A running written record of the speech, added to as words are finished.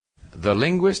The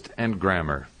linguist and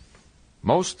grammar.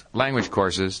 Most language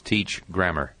courses teach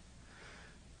grammar.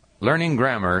 Learning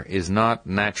grammar is not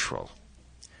natural.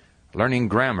 Learning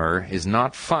grammar is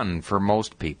not fun for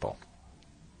most people.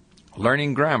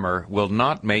 Learning grammar will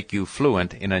not make you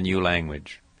fluent in a new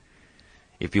language.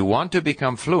 If you want to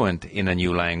become fluent in a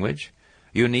new language,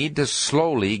 you need to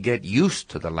slowly get used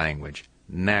to the language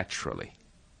naturally.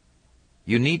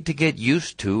 You need to get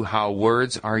used to how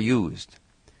words are used.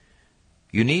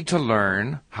 You need to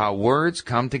learn how words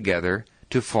come together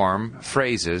to form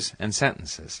phrases and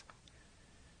sentences.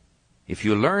 If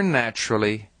you learn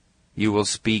naturally, you will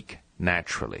speak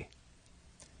naturally.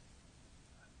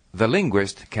 The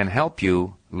linguist can help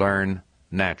you learn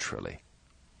naturally.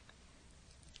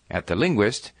 At the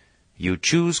linguist, you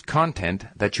choose content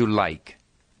that you like.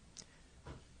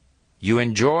 You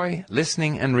enjoy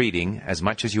listening and reading as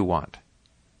much as you want.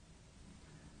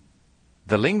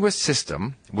 The linguist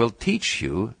system will teach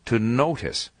you to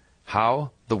notice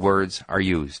how the words are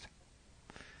used.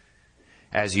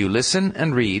 As you listen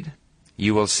and read,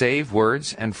 you will save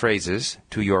words and phrases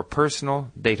to your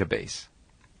personal database.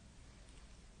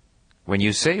 When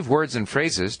you save words and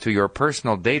phrases to your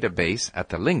personal database at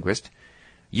the linguist,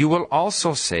 you will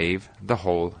also save the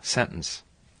whole sentence.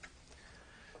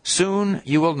 Soon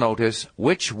you will notice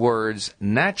which words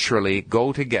naturally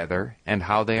go together and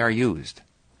how they are used.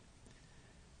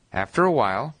 After a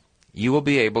while, you will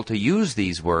be able to use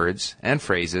these words and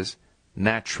phrases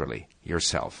naturally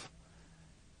yourself.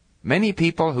 Many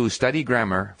people who study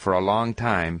grammar for a long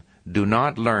time do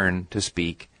not learn to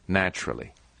speak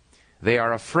naturally. They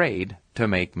are afraid to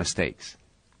make mistakes.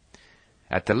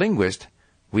 At the linguist,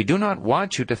 we do not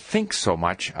want you to think so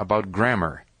much about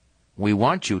grammar. We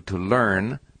want you to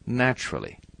learn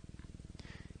naturally.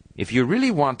 If you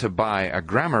really want to buy a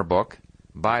grammar book,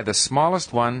 buy the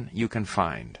smallest one you can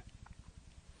find.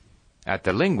 At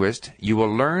the linguist, you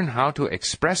will learn how to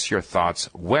express your thoughts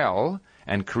well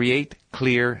and create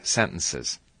clear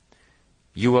sentences.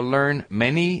 You will learn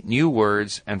many new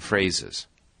words and phrases.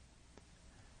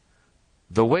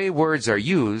 The way words are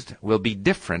used will be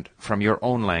different from your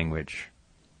own language.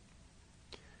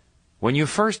 When you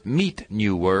first meet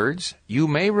new words, you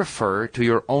may refer to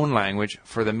your own language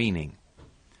for the meaning.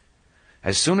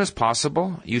 As soon as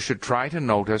possible, you should try to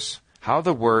notice how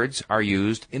the words are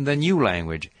used in the new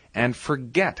language and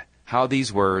forget how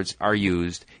these words are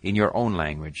used in your own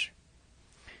language.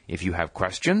 If you have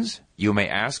questions, you may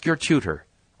ask your tutor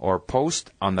or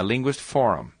post on the Linguist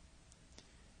Forum.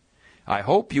 I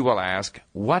hope you will ask,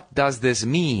 "What does this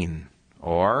mean?"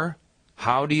 or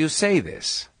 "How do you say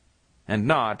this?" and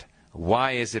not,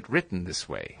 "Why is it written this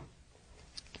way?"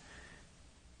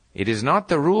 It is not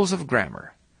the rules of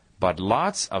grammar, but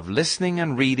lots of listening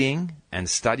and reading and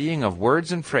studying of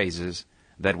words and phrases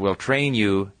that will train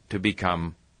you to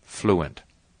become fluent.